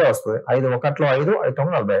 19 వస్తుంది. 5 1లో 5, 5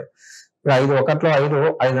 9 45. 5 1లో 5,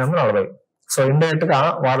 5 9 40. సో ఇండైరెక్ట్ గా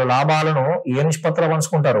వాళ్ళ లాభాలను ఏ నిష్పత్తిలో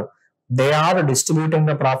పంచుకుంటారు, they are distributing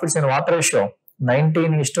the profits in what ratio,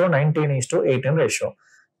 19:18 ratio.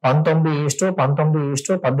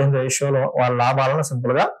 19:18 రేషియోలో వాళ్ళ లాభాలను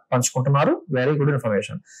సింపుల్ గా పంచుకుంటున్నారు. Very good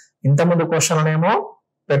information. ఇంతకుముందు క్వశ్చన్ ఏమో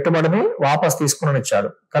పెట్టుబడిని వాపస్ తీసుకుని ఇచ్చాడు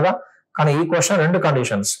కదా, కానీ ఈ క్వశ్చన్ 2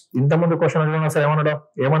 కండిషన్స్. ఇంతకుముందు క్వశ్చన్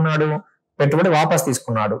ఏమన్నాడు, పెట్టుబడి వాపస్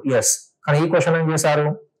తీసుకున్నాడు, ఎస్. కానీ ఈ క్వశ్చన్ ఏం చేశారు,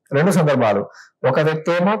 2 సందర్భాలు. ఒక వ్యక్తి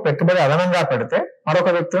ఏమో పెట్టుబడి అదనంగా పెడితే, మరొక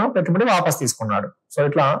వ్యక్తి ఏమో పెట్టుబడి వాపస్ తీసుకున్నాడు. సో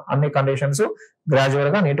ఇట్లా అన్ని కండిషన్స్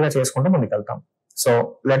గ్రాడ్యువల్ గా నీట్ గా చేసుకుంటూ ముందుకెళ్తాం. So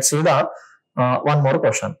let's see the one more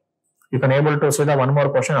question. You can able to see the one more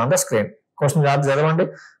question on the screen. Question చదవండి.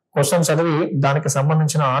 క్వశ్చన్ చదివి దానికి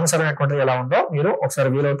సంబంధించిన ఆన్సర్ అనేటువంటిది ఎలా ఉందో మీరు ఒకసారి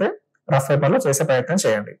వీలైతే రఫ్ పేపర్ లో చేసే ప్రయత్నం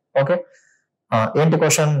చేయండి. ఓకే, ఏంటి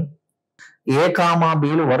క్వశ్చన్, ఏ కామా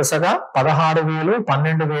బీలు వరుసగా 16,000,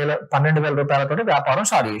 12,000 రూపాయలతో వ్యాపారం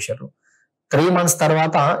స్టార్ట్ చేశారు. 3 months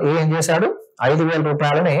తర్వాత ఏం చేశాడు, 5,000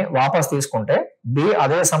 రూపాయలని వాపస్ తీసుకుంటే బి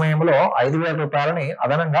అదే సమయంలో 5,000 రూపాయలని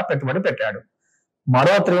అదనంగా పెట్టుబడి పెట్టాడు.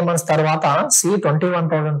 మరో 3 months తర్వాత సి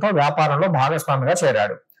 21,000తో వ్యాపారంలో భాగస్వామిగా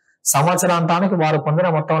చేరాడు. సంవత్సరాంతానికి వారు పొందిన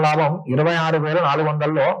మొత్తం లాభం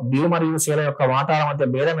 26,400లో బి మరియు సిల యొక్క వాటాల మధ్య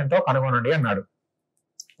భేదం ఎంతో కనుగొనండి అన్నాడు.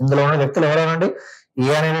 ఇందులో ఉన్న వ్యక్తులు ఎవరెవరండి, ఏ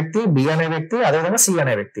అనే వ్యక్తి, బి అనే వ్యక్తి, అదేవిధంగా సి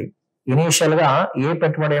అనే వ్యక్తి. ఇనీషియల్ గా ఏ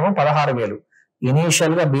పెట్టుబడి ఏమో 16,000,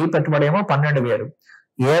 ఇనీషియల్ గా బి పెట్టుబడి ఏమో 12,000.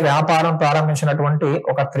 ఏ వ్యాపారం ప్రారంభించినటువంటి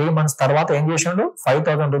ఒక 3 months తర్వాత ఏం చేసిండు,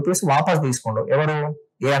 5,000 రూపీస్ వాపస్ తీసుకుండు. ఎవరు,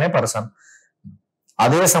 ఏ అనే పర్సన్.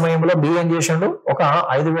 అదే సమయంలో బి ఏం చేసిండు, ఒక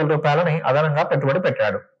 5,000 రూపాయలని అదనంగా పెట్టుబడి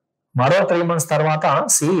పెట్టాడు. మరో 3 months తర్వాత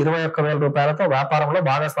సి 21,000 రూపాయలతో వ్యాపారంలో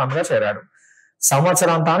భాగస్వామిగా చేరాడు.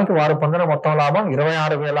 సంవత్సరాంతానికి వారు పొందిన మొత్తం లాభం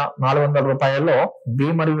 26,400 రూపాయల్లో బి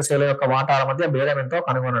మరియు సిల యొక్క వాటాల మధ్య భేదం ఎంతో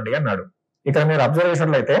కనుగొనండి అన్నాడు. ఇక్కడ మీరు అబ్జర్వ్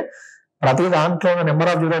చేసినట్లయితే ప్రతి దాంట్లో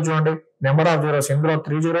నెంబర్ ఆఫ్ జీరోస్ చూడండి, నెంబర్ ఆఫ్ జీరోస్. ఇందులో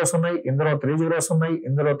 3 zeros ఉన్నాయి, ఇందులో 3 zeros ఉన్నాయి,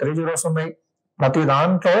 ఇందులో 3 zeros ఉన్నాయి. ప్రతి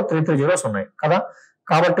దాంట్లో 3 zeros ఉన్నాయి కదా.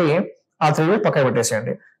 కాబట్టి ఆ 3 పక్కన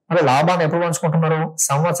పెట్టేసేయండి. మరి లాభాన్ని ఎప్పుడు పంచుకుంటున్నారు?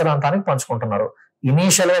 సంవత్సరాంతానికి పంచుకుంటున్నారు.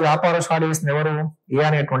 ఇనీషియల్ గా వ్యాపారం స్టార్ట్ చేసింది ఎవరు? ఏ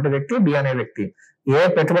అనేటువంటి వ్యక్తి, బి అనే వ్యక్తి. ఏ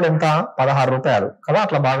పెట్టుబడి ఎంత? 16 రూపాయలు కదా,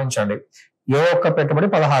 అట్లా భావించండి. ఏ యొక్క పెట్టుబడి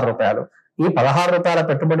 16 రూపాయలు. ఈ 16 రూపాయల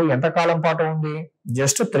పెట్టుబడి ఎంత కాలం పాటు ఉంది?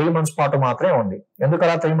 జస్ట్ 3 months పాటు మాత్రమే ఉంది.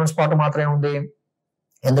 ఎందుకలా 3 months పాటు మాత్రమే ఉంది?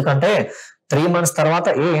 ఎందుకంటే 3 months తర్వాత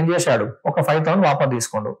ఏం చేశాడు? ఒక 5,000 వాపస్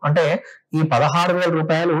తీసుకోండు. అంటే ఈ 16,000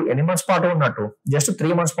 రూపాయలు ఎన్ని మంత్స్ పాటు ఉన్నట్టు? జస్ట్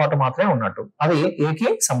 3 months పాటు మాత్రమే ఉన్నట్టు. అది ఏకి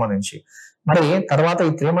సంబంధించి. మరి తర్వాత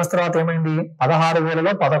ఈ 3 months తర్వాత ఏమైంది?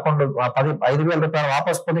 16,000లో 5,000 రూపాయలు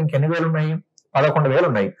వాపస్ పోతే ఇంకెన్ని వేలు ఉన్నాయి? 11,000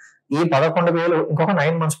 ఉన్నాయి. ఈ 11,000 ఇంకొక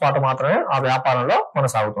 9 months పాటు మాత్రమే ఆ వ్యాపారంలో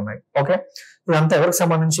కొనసాగుతున్నాయి. ఓకే, ఇదంతా ఎవరికి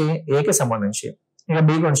సంబంధించి? ఏకి సంబంధించి. ఇక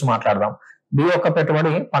బి గురించి మాట్లాడదాం. బి యొక్క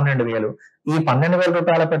పెట్టుబడి 12,000. ఈ 12,000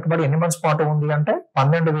 రూపాయల పెట్టుబడి ఎన్ని మంత్స్ పాటు ఉంది అంటే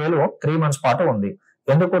 12,000 3 months పాటు ఉంది.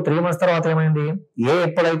 ఎందుకు 3 months తర్వాత ఏమైంది? ఏ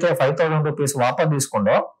ఎప్పుడైతే 5,000 రూపీస్ వాపస్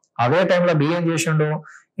తీసుకుండో అదే టైంలో బి ఏం చేసిండు?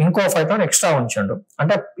 ఇంకో 5,000 ఎక్స్ట్రా ఉంచిండు.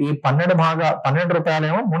 అంటే ఈ 12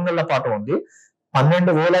 రూపాయలేమో 3 నెలల పాటు ఉంది.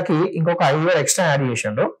 12,000కి ఇంకొక 5,000 ఎక్స్ట్రా యాడ్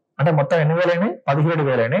చేసిండు. అంటే మొత్తం ఎన్ని వేలైనాయి?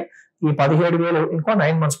 17,000 అయినాయి. ఈ 17,000 ఇంకో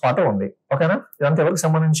 9 months పాటు ఉంది. ఓకేనా? ఇదంతా ఎవరికి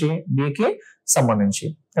సంబంధించి? బికి సంబంధించి.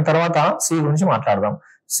 తర్వాత సి గురించి మాట్లాడదాం.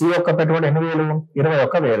 సి యొక్క పెట్టుబడి ఎన్ని వేలు?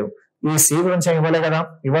 21,000. ఈ సి గురించి ఇవ్వలే కదా,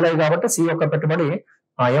 ఇవ్వలేదు కాబట్టి సి యొక్క పెట్టుబడి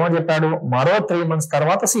ఏమని చెప్పాడు? మరో 3 months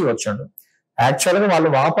తర్వాత సి వచ్చాడు. యాక్చువల్ గా వాళ్ళు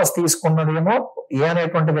వాపస్ తీసుకున్నదేమో ఏ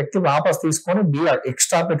అనేటువంటి వ్యక్తి వాపస్ తీసుకొని బి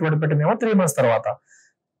ఎక్స్ట్రా పెట్టుబడి పెట్టిందేమో 3 months తర్వాత.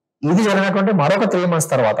 ఇది జరిగినటువంటి మరొక 3 months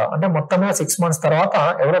తర్వాత, అంటే మొత్తంగా 6 months తర్వాత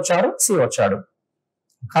ఎవరు వచ్చారు? సి వచ్చాడు.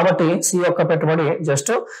 కాబట్టి సి యొక్క పెట్టుబడి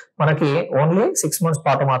జస్ట్ మనకి ఓన్లీ 6 months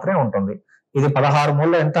పాటు మాత్రమే ఉంటుంది. ఇది 16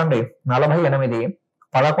 మూలలో ఎంత అండి? 48.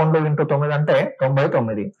 11 into 9 అంటే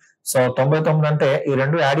 99. సో 99 అంటే ఈ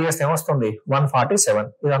రెండు యాడ్ చేస్తే ఏమొస్తుంది? 147.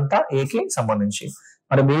 ఇదంతా ఏకి సంబంధించి.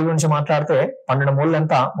 మరి బి గురించి మాట్లాడితే 12 మూలలో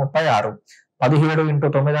ఎంత? 36. 17 into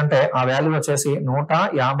 9 అంటే ఆ వాల్యూ వచ్చేసి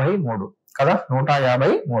 153 కదా,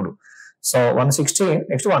 153. So 160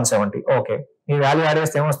 next 170. ఓకే, ఈ వాల్యూ యాడ్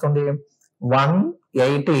చేస్తే ఏమొస్తుంది?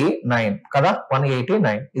 189 కదా,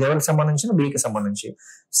 189. ఇది ఎవరికి సంబంధించింది? బికి సంబంధించి.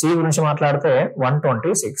 సి గురించి మాట్లాడితే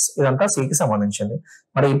 126. ఇదంతా సికి సంబంధించింది.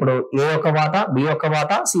 మరి ఇప్పుడు ఏ యొక్క వాటా, బి యొక్క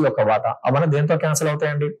వాటా, సి యొక్క వాటా అవన్నీ దేంతో క్యాన్సిల్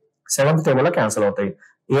అవుతాయండి? 7th టేబుల్ లో క్యాన్సిల్ అవుతాయి.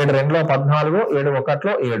 7 2లో 14, 7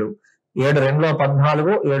 1లో 7, 7 2లో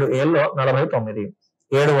 14, 7 7లో 49,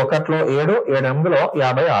 7 1లో 7, 7 8లో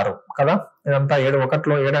 56 కదా. ఇదంతా 7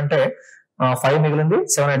 1లో 7 అంటే 5 మిగిలింది.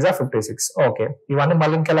 7 8 56. ఓకే, ఇవన్నీ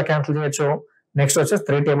మళ్ళీ ఇంకెలా క్యాన్సిల్ చేయొచ్చు? నెక్స్ట్ వచ్చేసి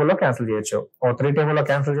 3 టేబుల్లో క్యాన్సిల్ చేయొచ్చు. 3 టేబుల్లో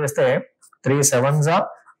క్యాన్సిల్ చేస్తే 3 7s,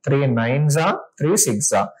 3 9s, 3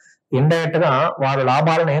 6. ఇండైరెక్ట్ గా వారు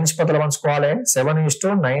లాభాలను ఏ నిష్పత్తిలో పంచుకోవాలి?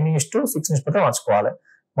 7:9:6 నిష్పత్తిలో పంచుకోవాలి.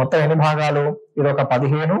 మొత్తం ఎన్ని భాగాలు? ఇది ఒక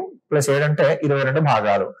 15 + 7 అంటే 22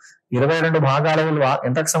 భాగాలు. 22 భాగాల విలువ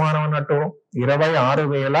ఎంతకు సమానం అన్నట్టు?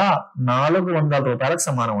 26,400 రూపాయలకు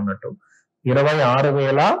సమానం ఉన్నట్టు.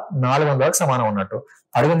 26,400కు సమానం ఉన్నట్టు.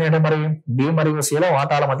 అడిగింది ఏంటి మరి? బి మరియు సిలో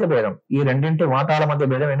వాటాల మధ్య భేదం. ఈ రెండింటి వాటాల మధ్య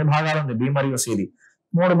భేదం ఎన్ని భాగాలు ఉంది? బి మరియు సిది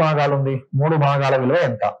 3 భాగాలు ఉంది. 3 భాగాల విలువ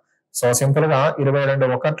ఎంత? సో సింపుల్ గా 22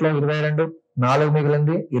 1లో 22, 4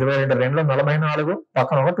 మిగిలింది. 22 2లో 44,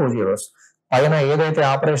 పక్కన ఒక 2 zeros. పైన ఏదైతే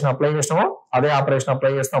ఆపరేషన్ అప్లై చేసినామో అదే ఆపరేషన్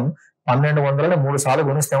అప్లై చేస్తాం. 1200ని 3 సార్లు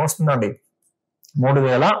గుణిస్తే ఏమొస్తుందండి?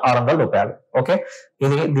 3,600 రూపాయలు. ఓకే,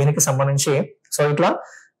 ఇది దీనికి సంబంధించి. సో ఇట్లా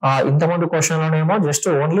ఇంతకుముందు క్వశ్చన్ లోనేమో జస్ట్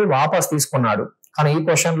ఓన్లీ వాపస్ తీసుకున్నాడు. కానీ ఈ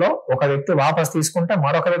క్వశ్చన్ లో ఒక వ్యక్తి వాపస్ తీసుకుంటే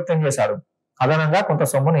మరొక వ్యక్తి ఏం చేశాడు? అదనంగా కొంత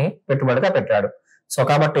సొమ్ముని పెట్టుబడిగా పెట్టాడు. సో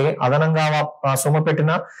కాబట్టి అదనంగా సొమ్ము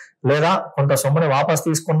పెట్టినా లేదా కొంత సొమ్ముని వాపస్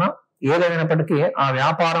తీసుకున్నా ఏదైనప్పటికీ ఆ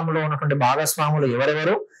వ్యాపారంలో ఉన్నటువంటి భాగస్వాములు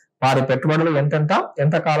ఎవరెవరు, వారి పెట్టుబడులు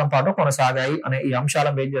ఎంత కాలం పాటు కొనసాగాయి అనే ఈ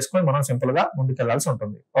అంశాలను బేస్ చేసుకొని మనం సింపుల్ గా ముందుకెళ్లాల్సి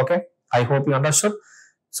ఉంటుంది. Okay, I hope you understood.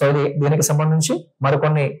 So ఇది దీనికి సంబంధించి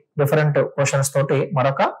మరికొన్ని డిఫరెంట్ క్వశ్చన్స్ తోటి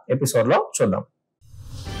మరొక ఎపిసోడ్ లో చూద్దాం.